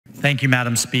Thank you,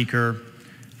 Madam Speaker.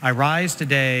 I rise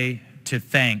today to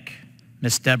thank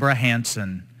Ms. Deborah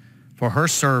Hansen for her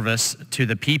service to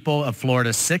the people of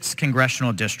Florida's 6th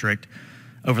Congressional District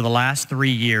over the last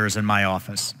 3 years in my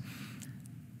office.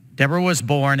 Deborah was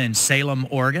born in Salem,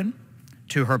 Oregon,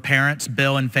 to her parents,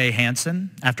 Bill and Faye Hansen.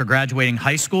 After graduating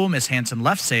high school, Ms. Hansen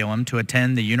left Salem to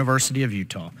attend the University of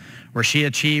Utah, where she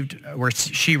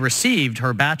received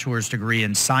her bachelor's degree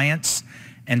in science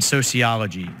and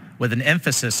sociology, with an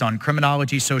emphasis on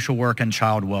criminology, social work, and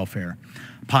child welfare.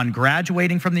 Upon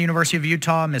graduating from the University of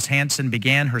Utah, Ms. Hansen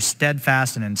began her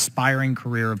steadfast and inspiring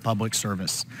career of public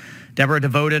service. Deborah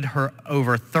devoted her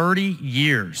over 30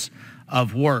 years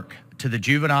of work to the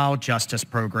juvenile justice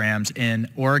programs in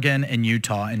Oregon and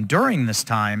Utah. And during this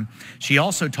time, she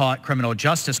also taught criminal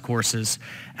justice courses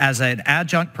as an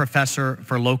adjunct professor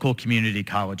for local community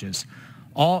colleges.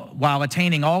 While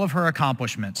attaining all of her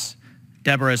accomplishments,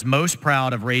 Deborah is most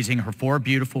proud of raising her 4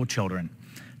 beautiful children,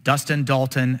 Dustin,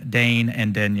 Dalton, Dane,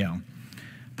 and Danielle.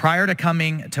 Prior to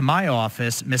coming to my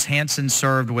office, Ms. Hansen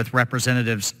served with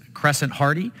Representatives Crescent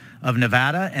Hardy of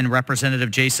Nevada and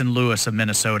Representative Jason Lewis of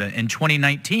Minnesota. In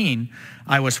 2019,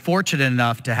 I was fortunate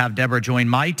enough to have Deborah join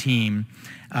my team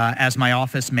as my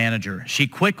office manager. She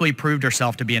quickly proved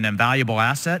herself to be an invaluable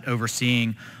asset,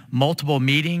 overseeing multiple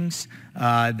meetings,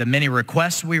 the many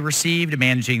requests we received,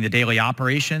 managing the daily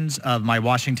operations of my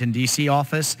Washington, D.C.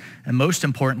 office, and most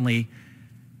importantly,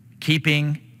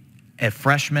 keeping a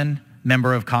freshman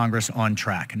member of Congress on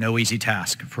track. No easy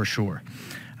task, for sure.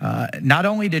 Not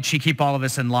only did she keep all of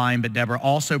us in line, but Deborah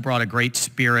also brought a great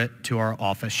spirit to our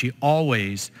office. She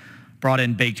always brought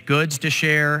in baked goods to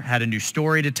share, had a new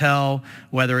story to tell,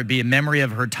 whether it be a memory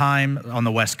of her time on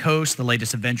the West Coast, the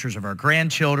latest adventures of our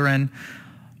grandchildren,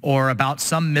 or about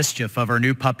some mischief of our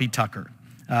new puppy Tucker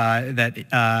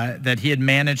that he had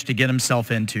managed to get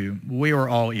himself into. We were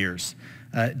all ears.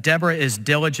 Deborah is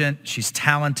diligent, she's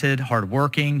talented,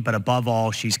 hardworking, but above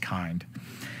all, she's kind.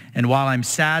 And while I'm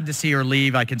sad to see her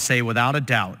leave, I can say without a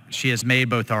doubt, she has made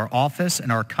both our office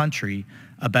and our country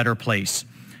a better place.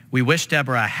 We wish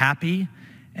Deborah a happy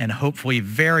and hopefully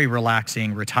very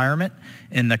relaxing retirement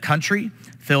in the country,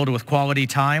 filled with quality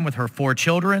time with her 4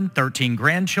 children, 13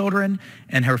 grandchildren,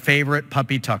 and her favorite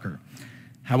puppy Tucker.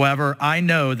 However, I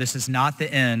know this is not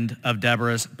the end of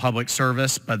Deborah's public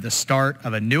service, but the start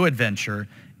of a new adventure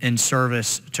in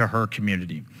service to her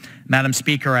community. Madam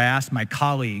Speaker, I ask my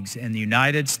colleagues in the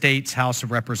United States House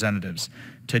of Representatives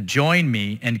to join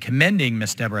me in commending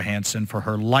Ms. Deborah Hansen for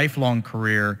her lifelong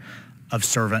career of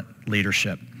servant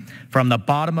leadership. From the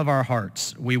bottom of our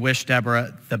hearts, we wish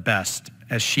Deborah the best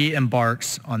as she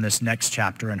embarks on this next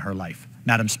chapter in her life.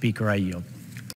 Madam Speaker, I yield.